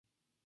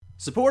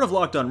Support of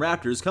Locked On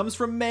Raptors comes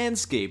from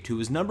Manscaped, who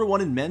is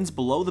 #1 in men's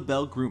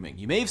below-the-belt grooming.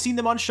 You may have seen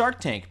them on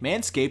Shark Tank.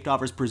 Manscaped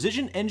offers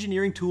precision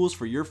engineering tools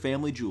for your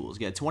family jewels.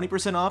 Get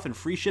 20% off and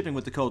free shipping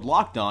with the code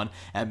LOCKEDON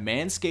at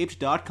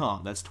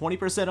manscaped.com. That's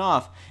 20%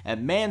 off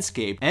at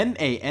Manscaped,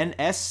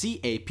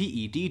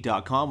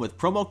 manscaped.com with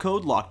promo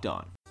code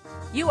LOCKEDON.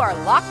 You are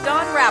Locked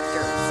On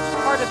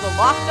Raptors, part of the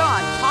Locked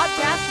On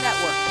Podcast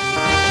Network.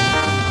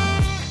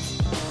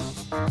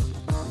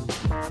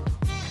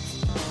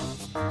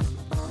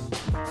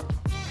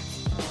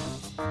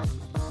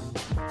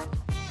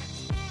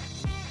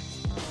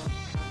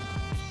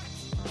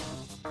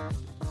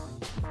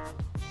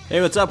 Hey,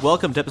 what's up?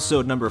 Welcome to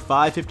episode number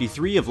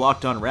 553 of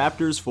Locked On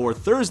Raptors for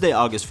Thursday,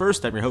 August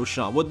 1st. I'm your host,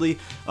 Sean Woodley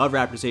of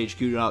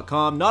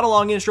RaptorsHQ.com. Not a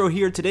long intro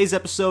here. Today's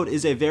episode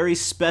is a very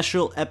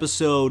special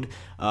episode.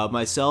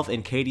 Myself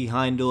and Katie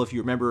Heindel, if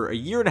you remember, a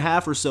year and a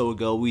half or so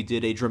ago, we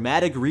did a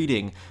dramatic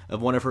reading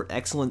of one of her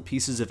excellent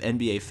pieces of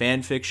NBA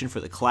fan fiction for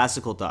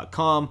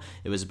theclassical.com.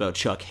 It was about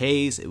Chuck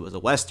Hayes. It was a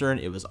Western.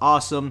 It was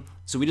awesome.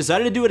 So we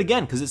decided to do it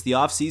again because it's the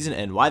off season,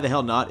 and why the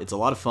hell not? It's a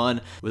lot of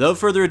fun. Without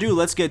further ado,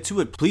 let's get to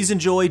it. Please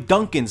enjoy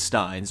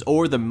Duncansteins,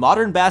 or the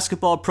Modern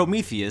Basketball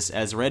Prometheus,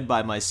 as read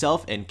by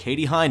myself and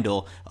Katie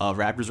Heindel of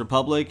Raptors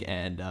Republic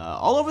and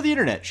all over the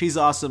internet. She's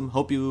awesome.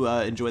 Hope you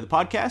enjoy the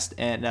podcast,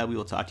 and we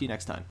will talk to you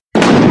next time.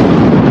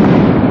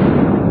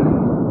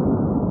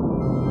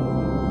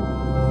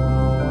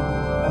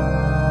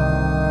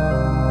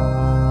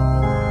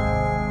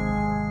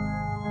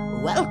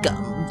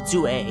 Welcome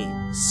to a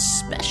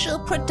special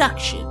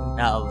production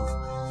of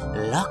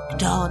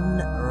Locked On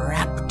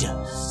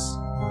Raptors.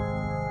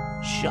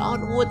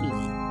 Sean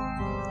Woodley,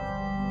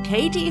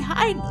 Katie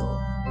Heindel,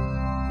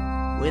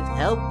 with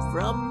help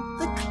from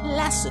The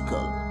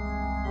Classical,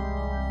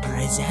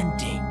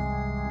 presenting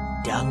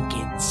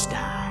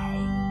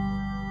Duncanstein,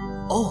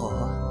 or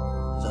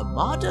the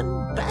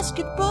Modern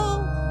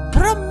Basketball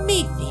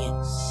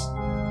Prometheus.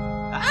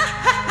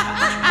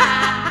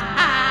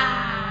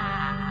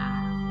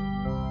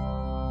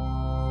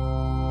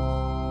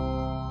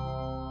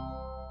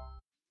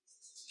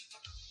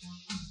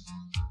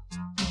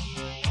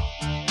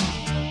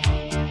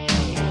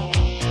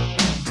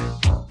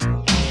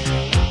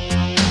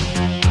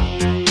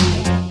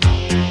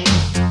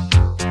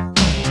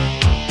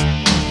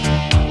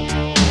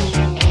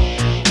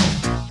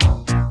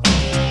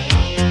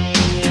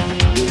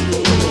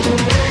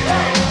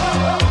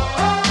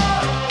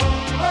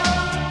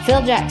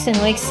 Phil Jackson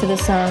wakes to the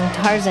song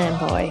Tarzan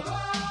Boy.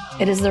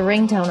 It is the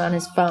ringtone on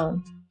his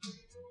phone.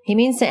 He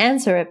means to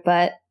answer it,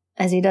 but,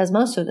 as he does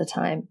most of the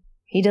time,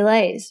 he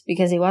delays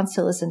because he wants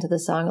to listen to the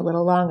song a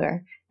little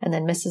longer and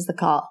then misses the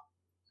call.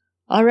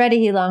 Already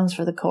he longs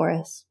for the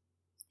chorus.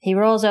 He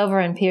rolls over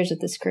and peers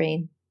at the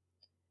screen.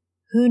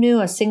 Who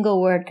knew a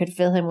single word could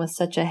fill him with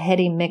such a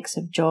heady mix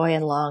of joy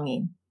and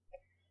longing?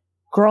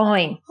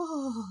 Groin!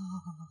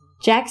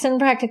 Jackson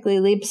practically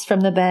leaps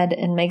from the bed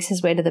and makes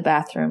his way to the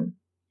bathroom,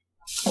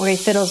 where he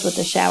fiddles with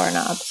the shower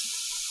knobs.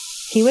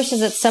 He wishes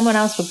that someone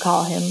else would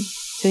call him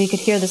so he could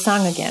hear the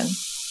song again.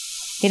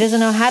 He doesn't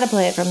know how to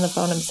play it from the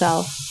phone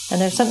himself, and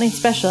there's something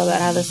special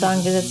about how the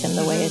song visits him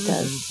the way it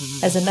does,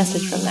 as a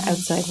message from the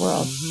outside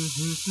world.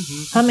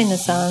 Humming the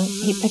song,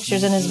 he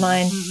pictures in his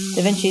mind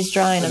Da Vinci's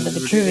drawing of the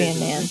Vitruvian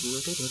Man.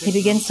 He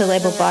begins to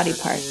label body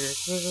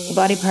parts, the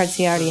body parts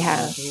he already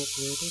has.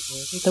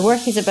 The work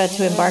he's about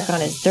to embark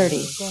on is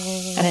dirty,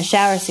 and a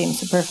shower seems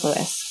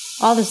superfluous.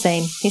 All the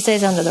same, he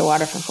stays under the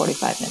water for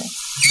 45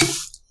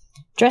 minutes.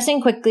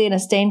 Dressing quickly in a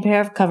stained pair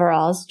of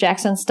coveralls,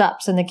 Jackson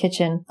stops in the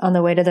kitchen on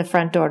the way to the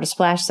front door to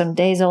splash some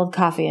days-old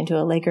coffee into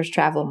a Lakers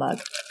travel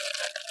mug.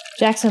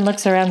 Jackson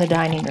looks around the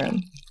dining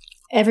room,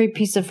 every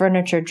piece of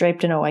furniture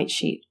draped in a white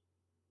sheet.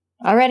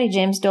 Already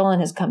James Dolan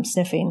has come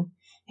sniffing,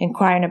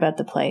 inquiring about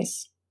the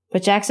place,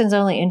 but Jackson's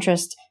only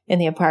interest in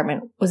the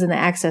apartment was in the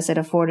access it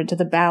afforded to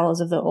the bowels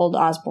of the old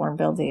Osborne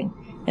building,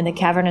 and the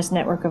cavernous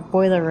network of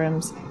boiler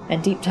rooms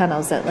and deep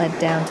tunnels that led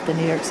down to the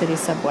New York City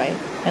subway,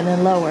 and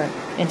then lower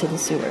into the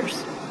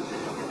sewers.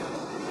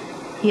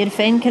 He had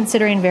feigned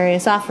considering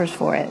various offers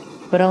for it,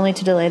 but only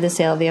to delay the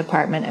sale of the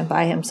apartment and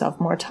buy himself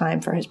more time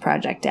for his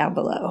project down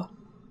below.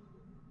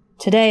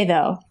 Today,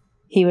 though,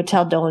 he would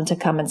tell Dolan to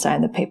come and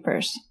sign the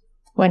papers.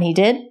 When he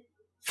did,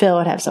 Phil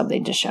would have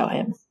something to show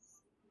him.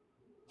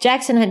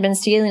 Jackson had been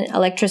stealing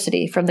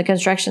electricity from the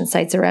construction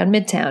sites around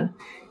Midtown,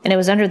 and it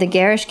was under the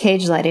garish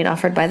cage lighting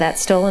offered by that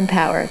stolen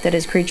power that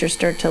his creature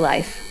stirred to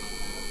life.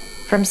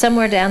 From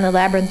somewhere down the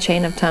labyrinth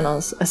chain of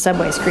tunnels, a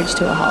subway screeched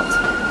to a halt.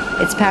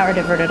 Its power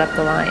diverted up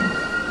the line,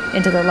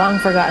 into the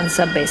long-forgotten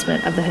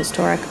sub-basement of the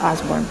historic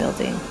Osborne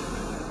building.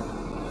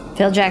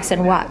 Phil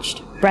Jackson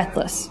watched,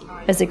 breathless,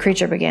 as the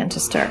creature began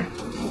to stir.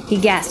 He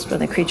gasped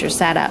when the creature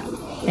sat up,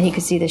 and he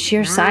could see the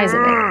sheer size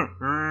of it.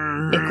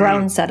 It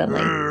groaned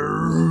suddenly,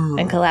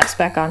 and collapsed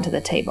back onto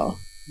the table.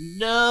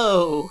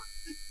 No!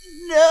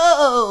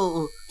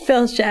 No!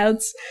 Phil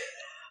shouts,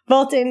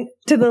 vaulting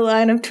to the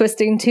line of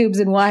twisting tubes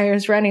and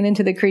wires running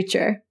into the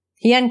creature.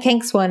 He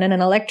unkinks one, and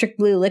an electric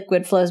blue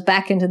liquid flows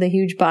back into the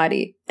huge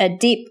body. A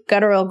deep,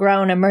 guttural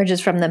groan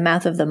emerges from the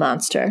mouth of the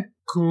monster.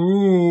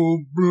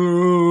 Cool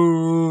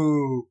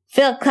blue.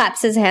 Phil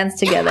claps his hands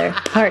together,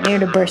 heart near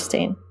to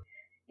bursting.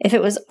 If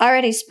it was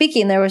already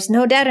speaking, there was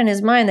no doubt in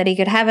his mind that he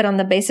could have it on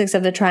the basics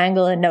of the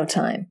triangle in no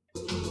time.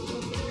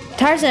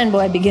 Tarzan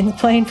Boy begins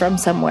playing from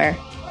somewhere.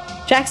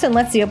 Jackson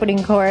lets the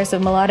opening chorus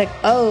of melodic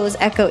O's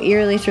echo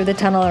eerily through the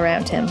tunnel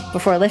around him,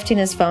 before lifting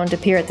his phone to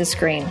peer at the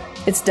screen.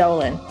 It's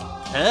Dolan.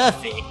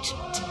 Perfect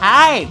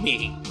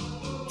timing.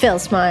 Phil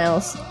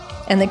smiles,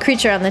 and the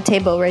creature on the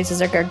table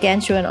raises a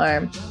gargantuan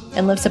arm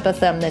and lifts up a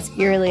thumb that's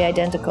eerily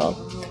identical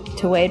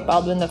to Wade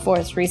Baldwin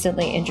IV's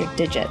recently injured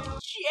digit.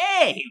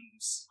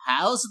 James,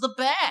 how's the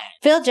band?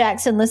 Phil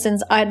Jackson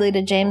listens idly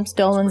to James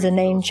Dolan's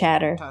inane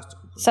chatter,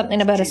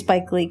 something about a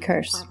Spike Lee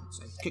curse,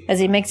 as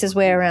he makes his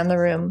way around the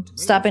room,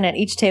 stopping at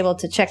each table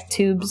to check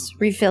tubes,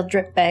 refill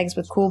drip bags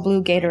with cool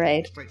blue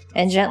Gatorade,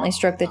 and gently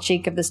stroke the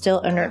cheek of the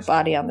still inert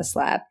body on the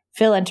slab.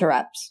 Phil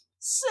interrupts.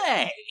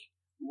 Say,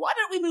 why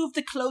don't we move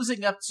the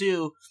closing up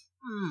to,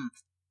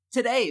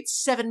 today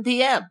it's 7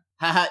 p.m.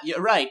 Haha,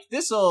 you're right,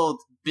 this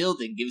old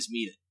building gives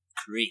me the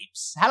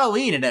creeps.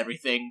 Halloween and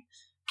everything.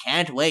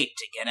 Can't wait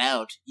to get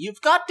out.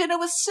 You've got dinner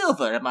with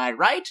Silver, am I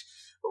right?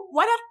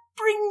 Why not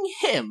bring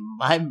him?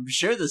 I'm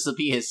sure this will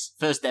be his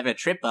first ever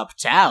trip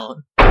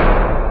uptown.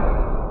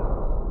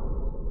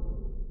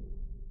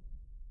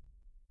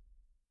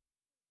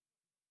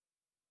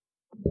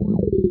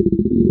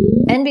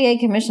 NBA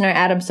Commissioner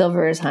Adam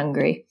Silver is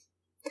hungry.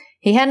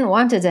 He hadn't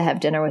wanted to have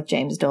dinner with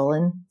James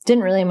Dolan,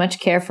 didn't really much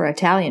care for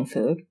Italian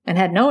food, and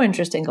had no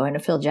interest in going to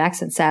Phil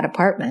Jackson's sad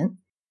apartment.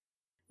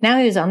 Now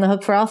he was on the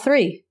hook for all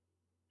three.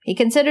 He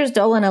considers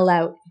Dolan a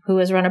lout who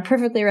has run a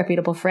perfectly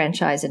reputable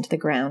franchise into the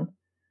ground.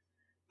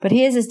 But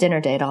he is his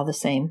dinner date all the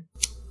same.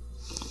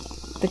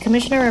 The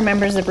commissioner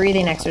remembers the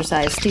breathing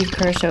exercise Steve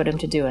Kerr showed him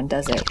to do and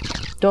does it.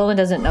 Dolan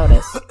doesn't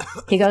notice.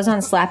 He goes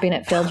on slapping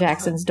at Phil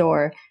Jackson's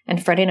door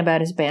and fretting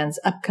about his band's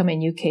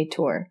upcoming UK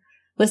tour,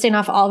 listing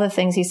off all the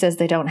things he says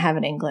they don't have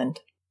in England.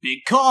 Big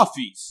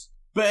coffees,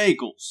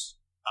 bagels,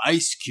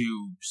 ice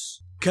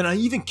cubes. Can I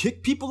even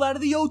kick people out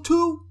of the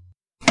O2?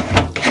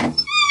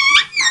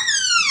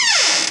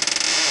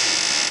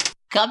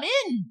 Come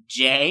in,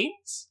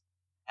 James.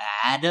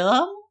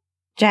 Adam?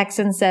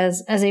 Jackson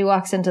says as he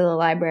walks into the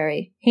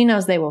library. He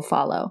knows they will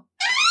follow.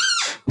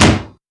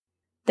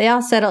 They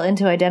all settle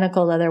into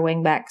identical leather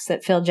wingbacks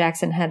that Phil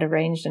Jackson had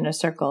arranged in a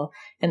circle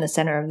in the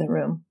center of the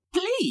room.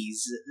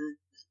 Please,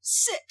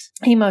 sit.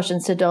 He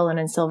motions to Dolan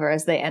and Silver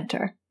as they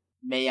enter.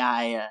 May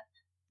I,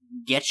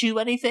 get you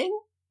anything?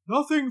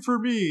 Nothing for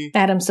me.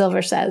 Adam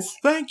Silver says.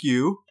 Thank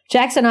you.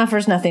 Jackson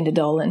offers nothing to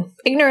Dolan.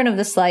 Ignorant of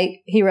the slight,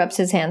 he rubs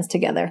his hands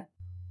together.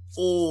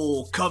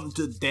 Oh, come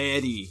to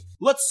daddy.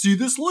 Let's see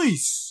this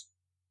lease.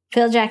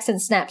 Phil Jackson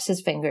snaps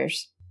his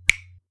fingers.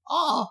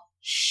 Oh,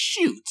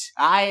 shoot.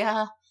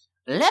 I,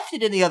 left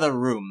it in the other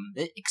room.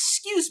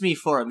 Excuse me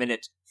for a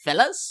minute,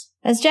 fellas.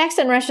 As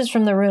Jackson rushes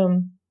from the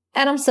room,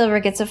 Adam Silver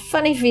gets a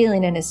funny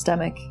feeling in his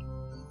stomach.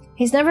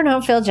 He's never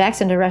known Phil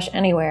Jackson to rush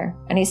anywhere,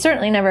 and he's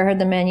certainly never heard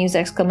the man use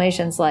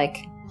exclamations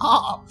like,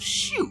 Oh,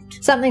 shoot.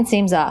 Something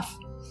seems off.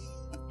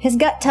 His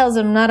gut tells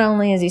him not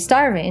only is he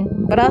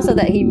starving, but also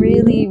that he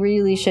really,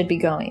 really should be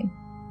going.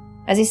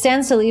 As he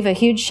stands to leave, a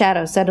huge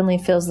shadow suddenly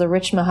fills the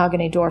rich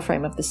mahogany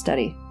doorframe of the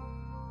study.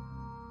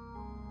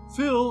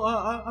 Phil,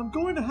 I'm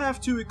going to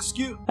have to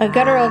excuse... A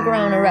guttural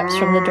groan erupts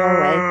from the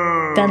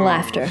doorway, then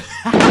laughter.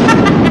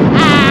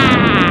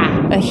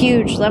 A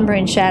huge,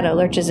 lumbering shadow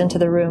lurches into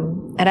the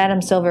room, and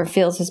Adam Silver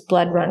feels his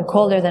blood run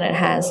colder than it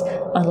has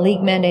on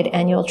league-mandated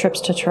annual trips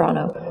to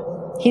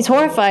Toronto. He's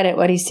horrified at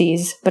what he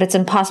sees, but it's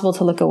impossible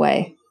to look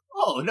away.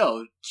 Oh,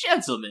 no,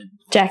 gentlemen.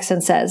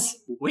 Jackson says.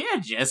 We're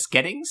just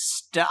getting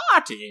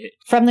started.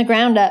 From the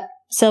ground up,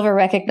 Silver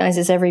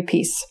recognizes every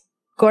piece.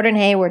 Gordon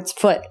Hayward's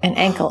foot and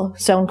ankle,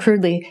 sewn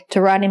crudely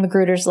to Rodney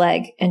Magruder's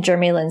leg and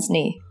Jeremy Lin's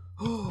knee.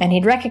 And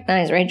he'd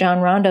recognize Ray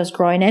John Rondo's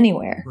groin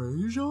anywhere.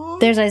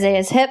 There's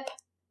Isaiah's hip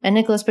and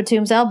Nicholas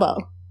Batum's elbow,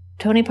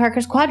 Tony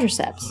Parker's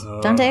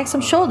quadriceps, Dante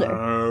Exum's shoulder,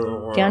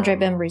 DeAndre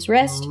Bembry's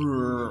wrist,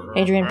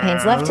 Adrian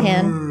Payne's left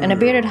hand, and a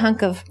bearded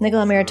hunk of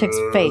Nikola Mirotic's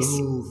face.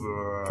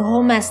 The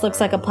whole mess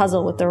looks like a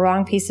puzzle with the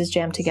wrong pieces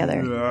jammed together,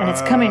 and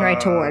it's coming right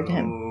toward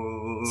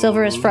him.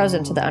 Silver is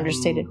frozen to the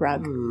understated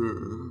rug.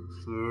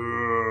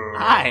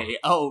 I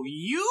owe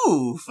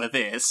you for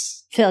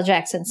this. Phil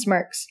Jackson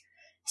smirks,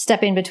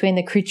 stepping between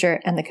the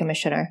creature and the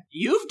commissioner.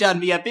 You've done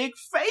me a big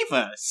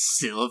favor,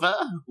 Silver.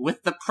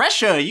 With the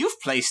pressure you've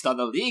placed on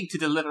the league to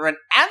deliver an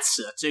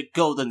answer to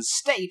Golden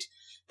State,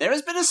 there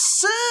has been a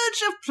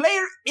surge of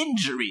player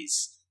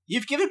injuries.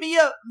 You've given me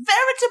a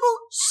veritable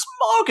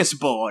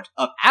smorgasbord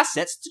of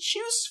assets to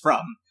choose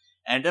from.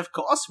 And of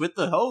course, with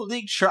the whole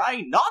league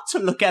trying not to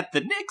look at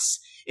the Knicks,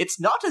 it's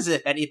not as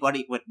if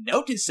anybody would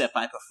notice if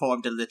I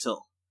performed a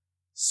little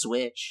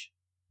switch.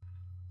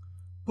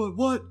 But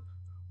what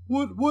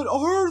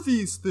are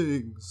these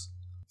things?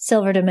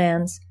 Silver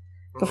demands.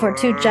 before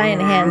two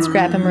giant hands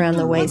grab him around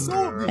the waist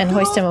and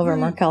hoist him over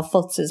Markel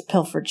Fultz's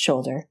pilfered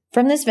shoulder.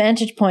 From this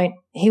vantage point,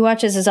 he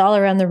watches as all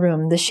around the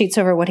room, the sheets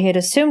over what he had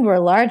assumed were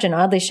large and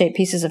oddly shaped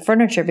pieces of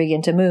furniture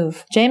begin to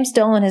move. James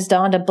Dolan has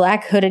donned a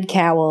black hooded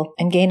cowl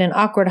and gained an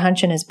awkward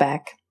hunch in his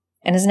back,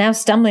 and is now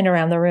stumbling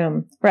around the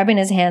room, rubbing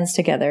his hands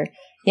together,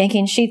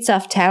 yanking sheets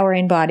off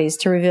towering bodies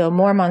to reveal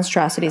more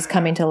monstrosities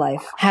coming to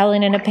life,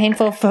 howling in a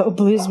painful faux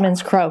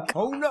bluesman's croak.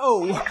 Oh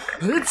no!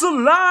 It's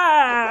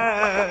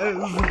alive!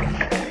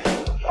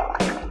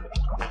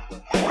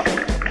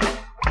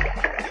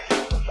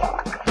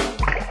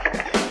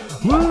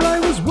 Well, I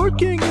was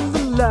working in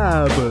the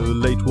lab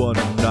late one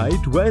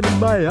night when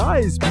my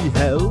eyes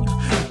beheld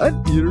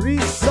an eerie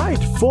sight,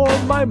 for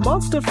my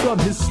monster from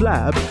his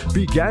slab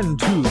began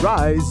to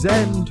rise,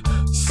 and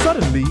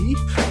suddenly,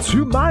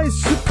 to my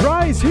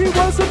surprise, he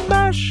was a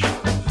mash.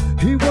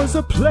 He was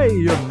a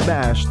player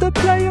mash, the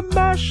player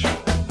mash.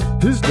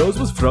 His nose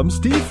was from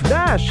Steve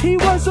Nash, he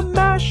was a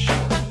mash.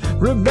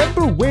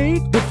 Remember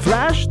Wade the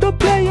Flash, the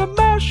player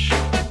mash?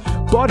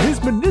 Bought his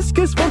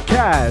meniscus for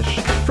cash.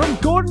 From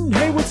Gordon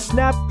Hayward's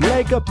snap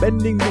leg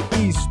upending the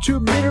east to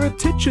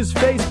Mirititch's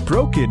face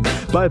broken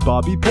by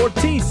Bobby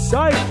Portis,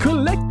 I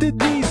collected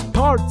these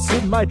parts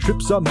in my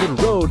trips on the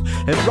road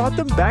and brought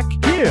them back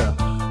here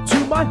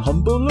to my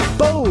humble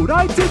abode.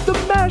 I did the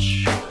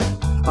mash.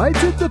 I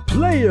did the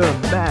player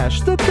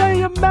mash, the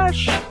player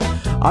mash.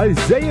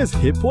 Isaiah's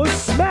hip was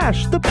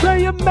smashed, the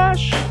player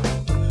mash.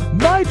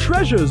 My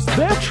treasures,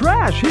 they're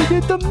trash, he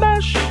did the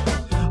mash.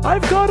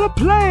 I've got a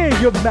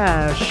player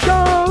mash.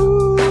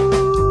 Oh,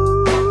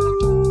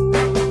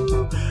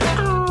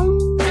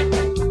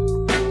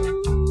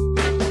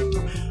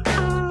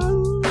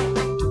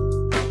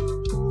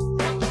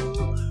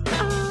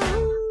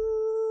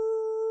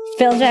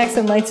 Phil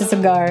Jackson lights a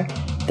cigar,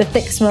 the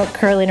thick smoke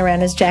curling around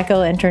his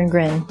jack-o'-lantern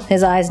grin,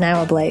 his eyes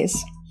now ablaze.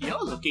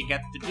 You're looking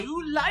at the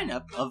new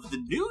lineup of the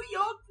New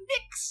York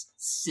Knicks,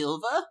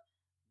 Silver.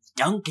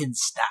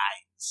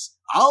 Duncansteins,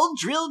 all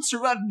drilled to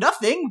run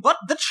nothing but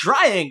the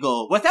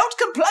triangle without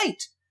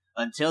complaint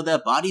until their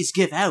bodies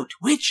give out,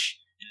 which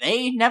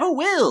they never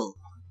will.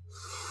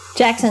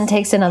 Jackson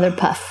takes another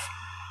puff.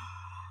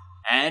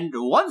 And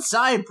once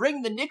I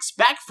bring the Knicks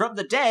back from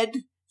the dead,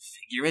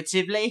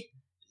 figuratively,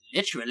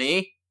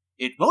 literally,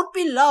 it won't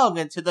be long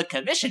until the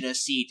commissioner's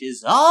seat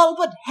is all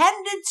but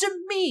handed to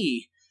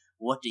me.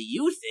 What do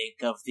you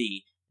think of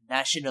the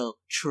National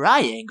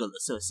Triangle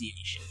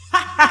Association?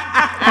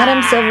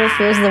 Adam Silver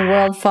feels the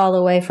world fall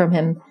away from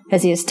him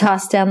as he is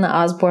tossed down the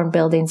Osborne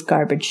Building's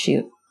garbage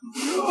chute.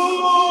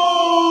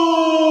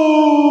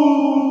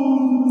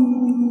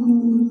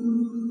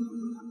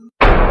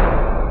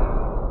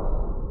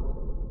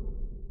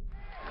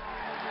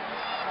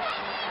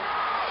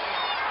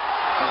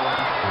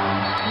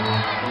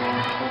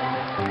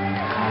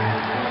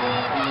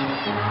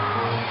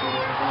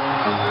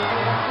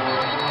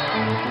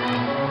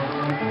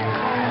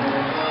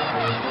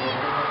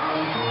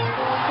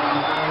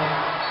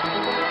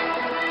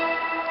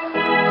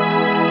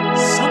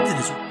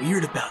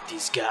 About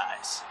these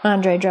guys.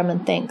 Andre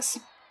Drummond thinks.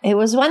 It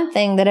was one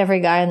thing that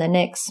every guy in the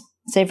Knicks,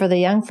 save for the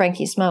young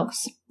Frankie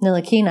Smokes,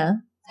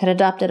 Ntilikina, had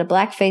adopted a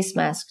black face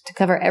mask to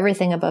cover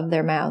everything above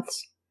their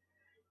mouths.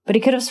 But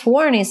he could have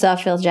sworn he saw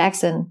Phil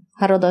Jackson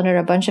huddled under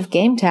a bunch of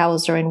game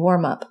towels during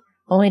warm-up,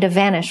 only to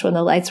vanish when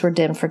the lights were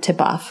dim for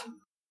tip-off.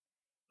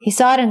 He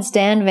saw it in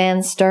Stan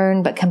Van's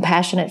stern but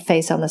compassionate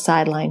face on the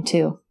sideline,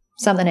 too.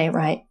 Something ain't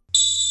right.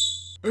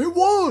 It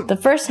won! The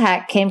first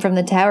hack came from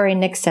the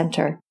towering Knicks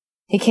center.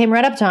 He came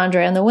right up to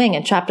Andre on the wing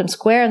and chopped him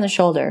square in the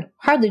shoulder,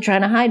 hardly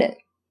trying to hide it.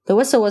 The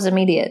whistle was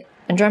immediate,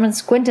 and Drummond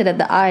squinted at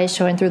the eyes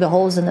showing through the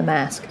holes in the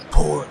mask.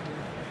 Poor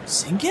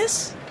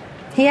Zingis?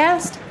 He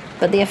asked,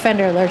 but the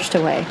offender lurched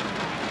away.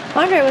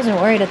 Andre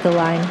wasn't worried at the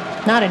line,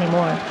 not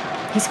anymore.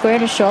 He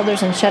squared his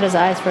shoulders and shut his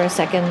eyes for a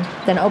second,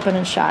 then opened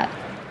and shot.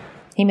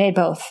 He made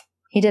both.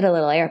 He did a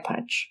little air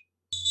punch.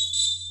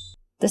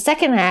 The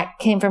second hack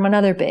came from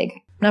another big,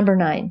 number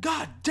 9.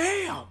 God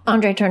damn!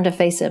 Andre turned to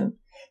face him,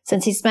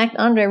 since he smacked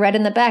Andre right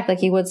in the back like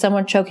he would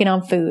someone choking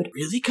on food.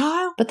 Really,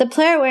 Kyle? But the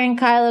player wearing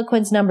Kyle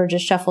O'Quinn's number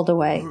just shuffled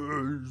away.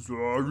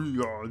 Sorry,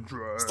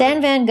 Andre.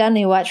 Stan Van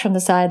Gundy watched from the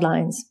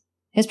sidelines,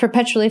 his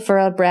perpetually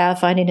furrowed brow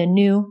finding a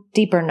new,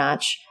 deeper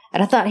notch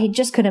at a thought he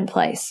just couldn't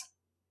place.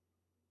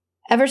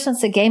 Ever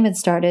since the game had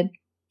started,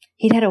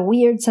 he'd had a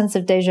weird sense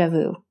of déjà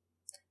vu.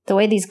 The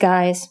way these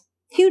guys,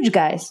 huge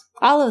guys,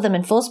 all of them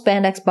in full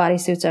spandex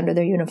bodysuits under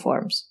their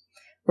uniforms,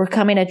 were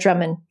coming at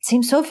Drummond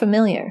seemed so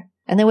familiar.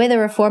 And the way they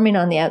were forming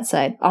on the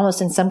outside,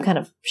 almost in some kind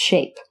of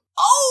shape.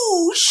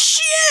 Oh,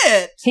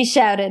 shit! He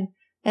shouted,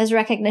 as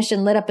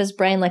recognition lit up his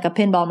brain like a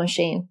pinball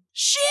machine.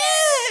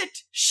 Shit!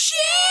 Shit!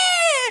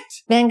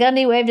 Van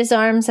Gundy waved his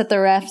arms at the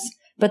refs,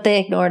 but they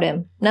ignored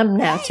him, numb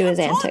now to his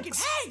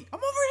antics. Hey, I'm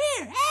over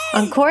here! Hey!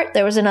 On court,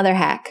 there was another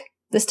hack,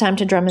 this time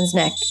to Drummond's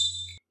neck.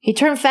 He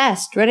turned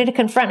fast, ready to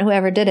confront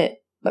whoever did it,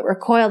 but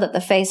recoiled at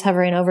the face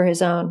hovering over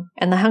his own,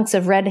 and the hunks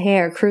of red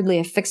hair crudely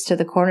affixed to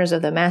the corners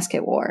of the mask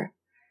it wore.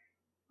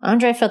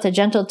 Andre felt a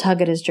gentle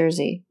tug at his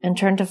jersey and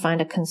turned to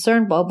find a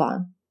concerned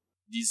Boban.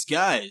 These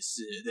guys,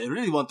 they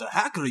really want to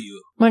hacker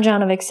you.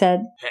 Marjanovic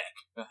said.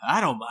 Heck,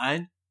 I don't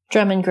mind.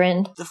 Drummond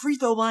grinned. The free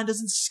throw line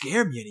doesn't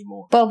scare me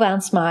anymore.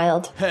 Bobound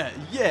smiled.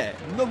 Yeah,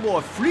 no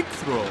more freak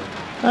throw.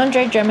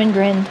 Andre Drummond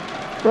grinned,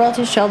 rolled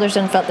his shoulders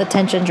and felt the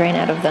tension drain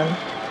out of them.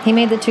 He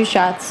made the 2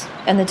 shots,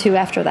 and the 2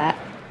 after that.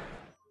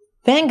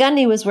 Van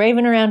Gundy was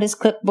waving around his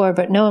clipboard,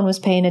 but no one was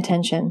paying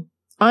attention.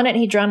 On it,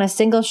 he'd drawn a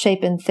single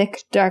shape in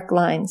thick, dark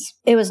lines.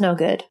 It was no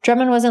good.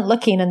 Drummond wasn't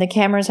looking, and the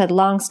cameras had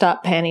long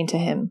stopped panning to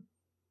him.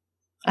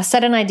 A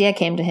sudden idea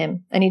came to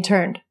him, and he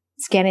turned,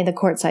 scanning the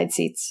courtside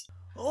seats.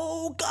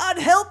 Oh, God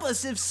help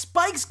us if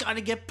Spike's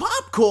gotta get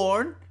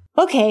popcorn!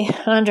 Okay,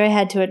 Andre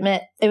had to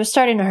admit. It was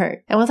starting to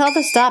hurt. And with all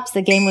the stops,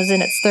 the game was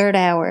in its 3rd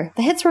hour.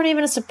 The hits weren't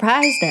even a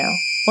surprise now.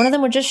 One of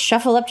them would just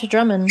shuffle up to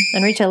Drummond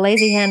and reach a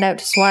lazy hand out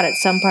to swat at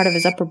some part of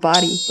his upper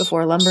body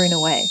before lumbering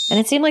away. And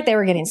it seemed like they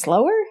were getting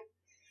slower?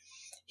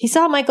 He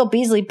saw Michael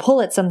Beasley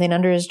pull at something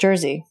under his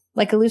jersey,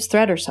 like a loose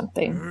thread or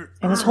something,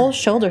 and his whole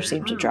shoulder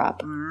seemed to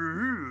drop.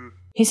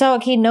 He saw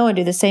Joaquin Noah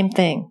do the same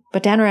thing,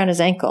 but down around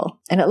his ankle,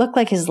 and it looked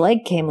like his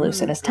leg came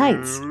loose in his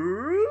tights.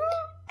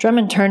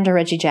 Drummond turned to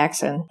Reggie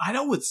Jackson. I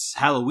know it's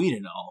Halloween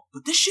and all,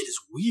 but this shit is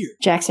weird.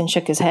 Jackson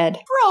shook his head.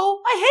 Bro,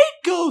 I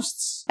hate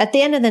ghosts! At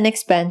the end of the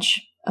Knicks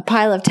bench, a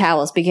pile of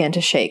towels began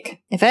to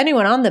shake. If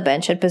anyone on the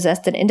bench had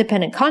possessed an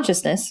independent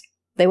consciousness,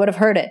 they would have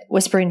heard it,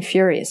 whispering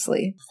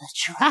furiously. The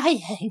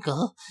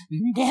triangle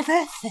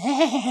never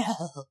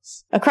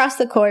fails. Across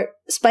the court,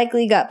 Spike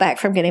Lee got back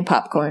from getting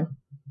popcorn.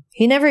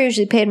 He never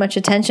usually paid much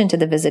attention to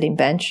the visiting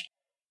bench,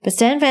 but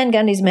Stan Van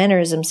Gundy's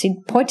mannerisms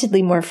seemed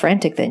pointedly more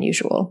frantic than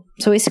usual,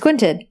 so he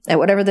squinted at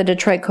whatever the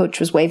Detroit coach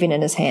was waving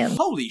in his hand.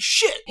 Holy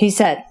shit! He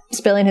said,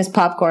 spilling his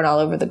popcorn all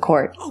over the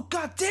court. Oh,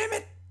 God damn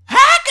it!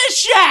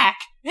 Hack-a-Shack!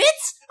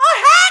 It's a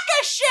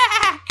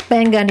hack-a-shack!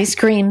 Van Gundy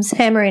screams,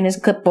 hammering his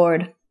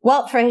clipboard.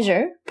 Walt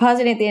Frazier,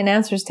 pausing at the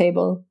announcer's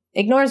table,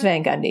 ignores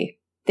Van Gundy,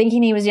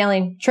 thinking he was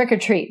yelling, trick or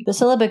treat. The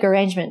syllabic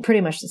arrangement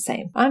pretty much the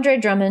same. Andre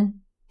Drummond,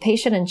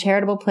 patient and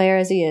charitable player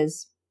as he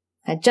is,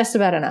 had just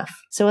about enough.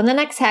 So when the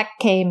next hack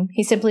came,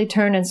 he simply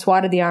turned and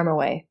swatted the arm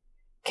away,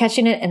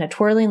 catching it in a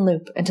twirling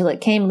loop until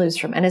it came loose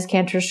from Enes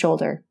Kanter's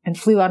shoulder and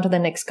flew onto the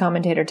Knicks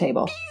commentator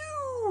table.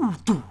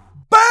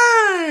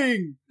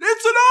 Bang!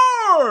 It's an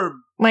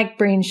arm! Mike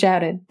Breen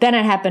shouted. Then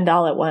it happened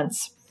all at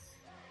once.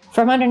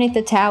 From underneath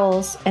the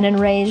towels, an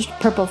enraged,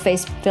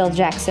 purple-faced Phil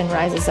Jackson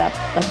rises up,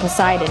 like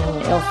Poseidon in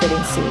an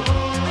ill-fitting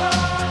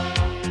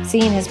suit.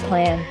 Seeing his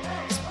plan,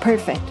 his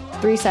perfect,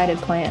 3-sided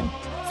plan,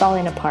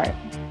 falling apart.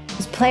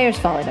 His players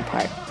falling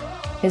apart.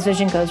 His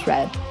vision goes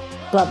red,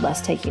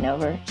 bloodlust taking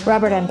over.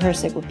 Robert M.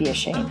 Persick would be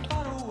ashamed.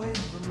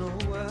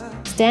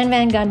 Stan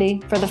Van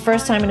Gundy, for the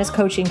first time in his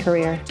coaching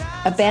career,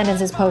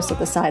 abandons his post at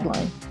the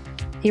sideline.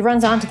 He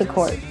runs onto the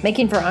court,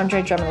 making for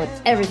Andre Drummond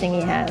with everything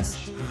he has.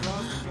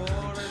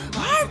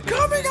 I'm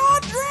coming,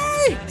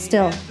 Andre!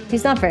 Still,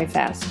 he's not very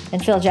fast,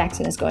 and Phil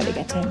Jackson is going to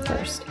get to him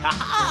first.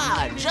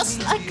 Ha-ha!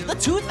 Just like the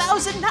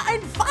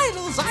 2009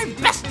 finals,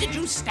 I've bested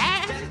you,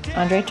 Stan!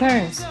 Andre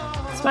turns,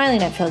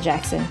 smiling at Phil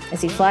Jackson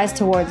as he flies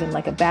towards him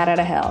like a bat out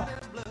of hell.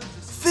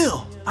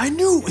 Phil, I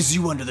knew it was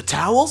you under the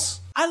towels.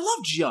 I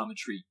love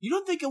geometry. You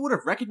don't think I would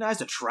have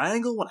recognized a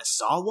triangle when I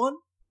saw one?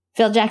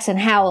 Phil Jackson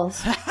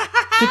howls.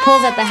 He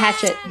pulls out the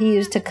hatchet he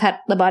used to cut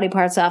the body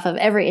parts off of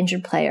every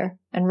injured player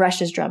and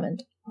rushes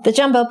Drummond. The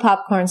jumbo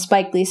popcorn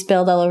Spike Lee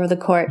spilled all over the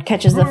court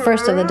catches the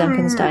first of the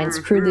Duncanstein's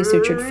crudely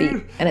sutured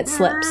feet, and it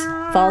slips,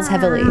 falls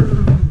heavily,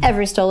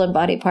 every stolen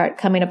body part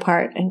coming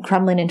apart and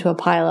crumbling into a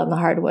pile on the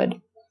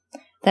hardwood.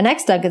 The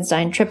next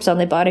Duncanstein trips on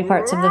the body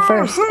parts of the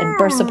first and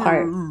bursts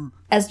apart,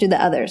 as do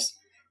the others,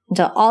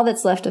 until all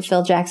that's left of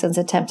Phil Jackson's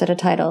attempt at a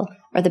title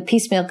are the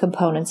piecemeal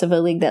components of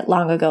a league that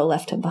long ago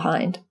left him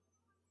behind.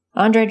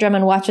 Andre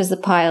Drummond watches the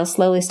pile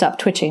slowly stop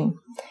twitching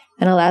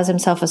and allows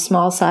himself a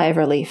small sigh of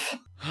relief.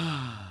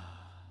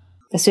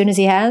 As soon as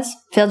he has,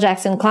 Phil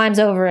Jackson climbs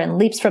over and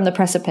leaps from the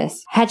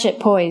precipice, hatchet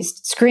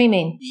poised,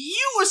 screaming.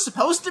 You were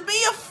supposed to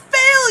be a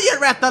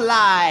failure at the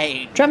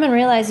line! Drummond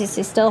realizes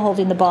he's still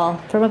holding the ball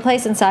from a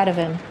place inside of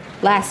him.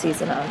 Last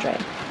season, Andre.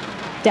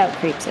 Doubt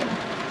creeps in,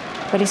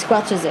 but he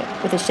squelches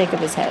it with a shake of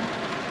his head.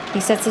 He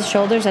sets his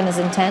shoulders and his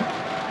intent,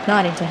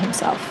 nodding to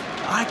himself.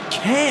 I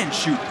can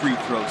shoot free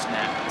throws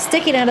now.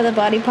 Sticking out of the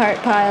body part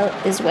pile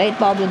is Wade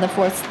Baldwin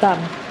IV's thumb,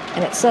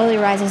 and it slowly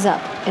rises up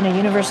in a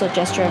universal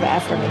gesture of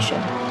affirmation.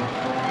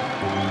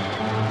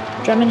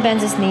 Drummond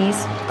bends his knees,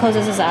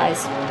 closes his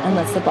eyes, and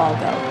lets the ball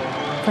go.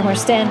 From where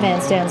Stan Van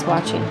stands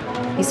watching,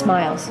 he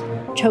smiles,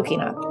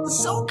 choking up.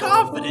 So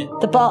confident!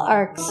 The ball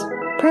arcs,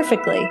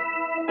 perfectly,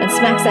 and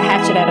smacks the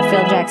hatchet out of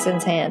Phil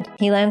Jackson's hand.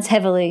 He lands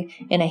heavily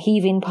in a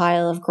heaving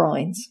pile of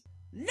groins.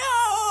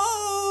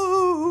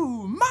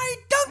 No! My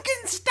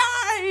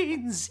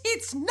Duncansteins!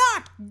 It's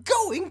not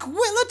going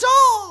well at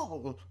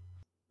all!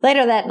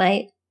 Later that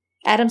night,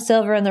 Adam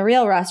Silver and the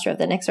real roster of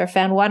the Knicks are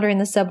found wandering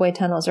the subway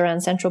tunnels around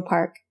Central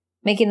Park,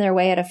 making their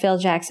way out of Phil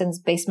Jackson's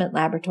basement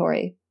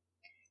laboratory.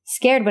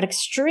 Scared but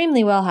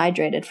extremely well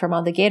hydrated from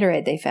all the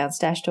Gatorade they found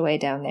stashed away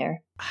down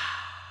there.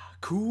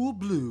 Cool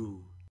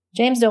blue.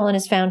 James Dolan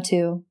is found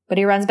too, but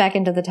he runs back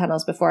into the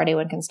tunnels before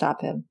anyone can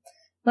stop him.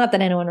 Not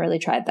that anyone really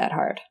tried that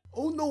hard.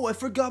 Oh no, I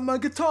forgot my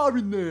guitar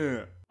in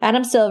there.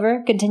 Adam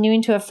Silver,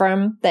 continuing to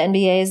affirm the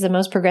NBA is the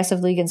most progressive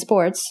league in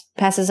sports,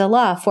 passes a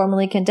law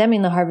formally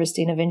condemning the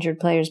harvesting of injured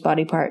players'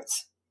 body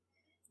parts.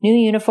 New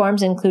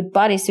uniforms include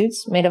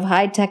bodysuits made of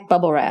high-tech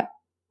bubble wrap.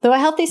 Though a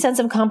healthy sense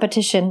of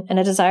competition and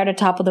a desire to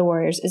topple the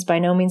Warriors is by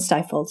no means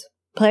stifled,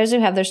 players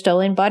who have their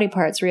stolen body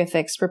parts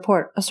reaffixed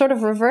report a sort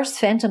of reverse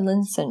phantom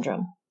limb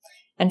syndrome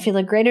and feel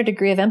a greater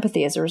degree of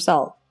empathy as a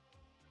result.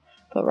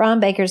 But Ron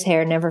Baker's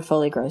hair never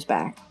fully grows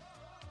back.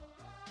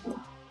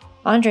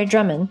 Andre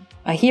Drummond,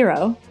 a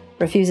hero,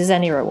 refuses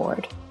any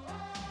reward.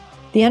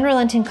 The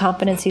unrelenting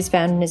confidence he's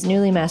found in his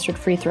newly mastered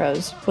free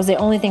throws was the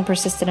only thing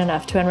persistent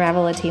enough to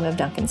unravel a team of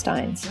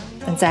Duncan-Steins,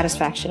 and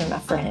satisfaction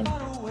enough for him.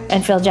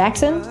 And Phil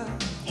Jackson?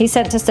 He's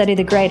sent to study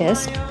the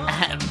greatest,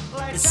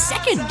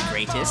 Second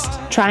greatest?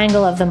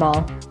 triangle of them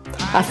all,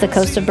 off the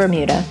coast of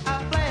Bermuda.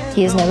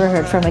 He is never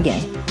heard from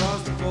again.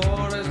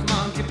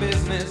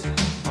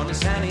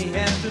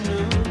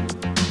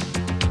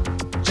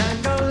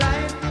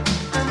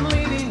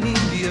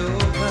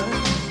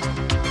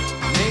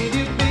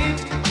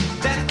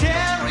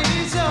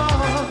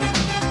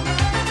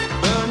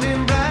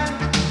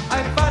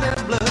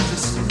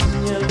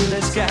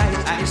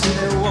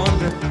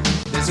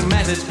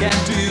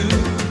 Got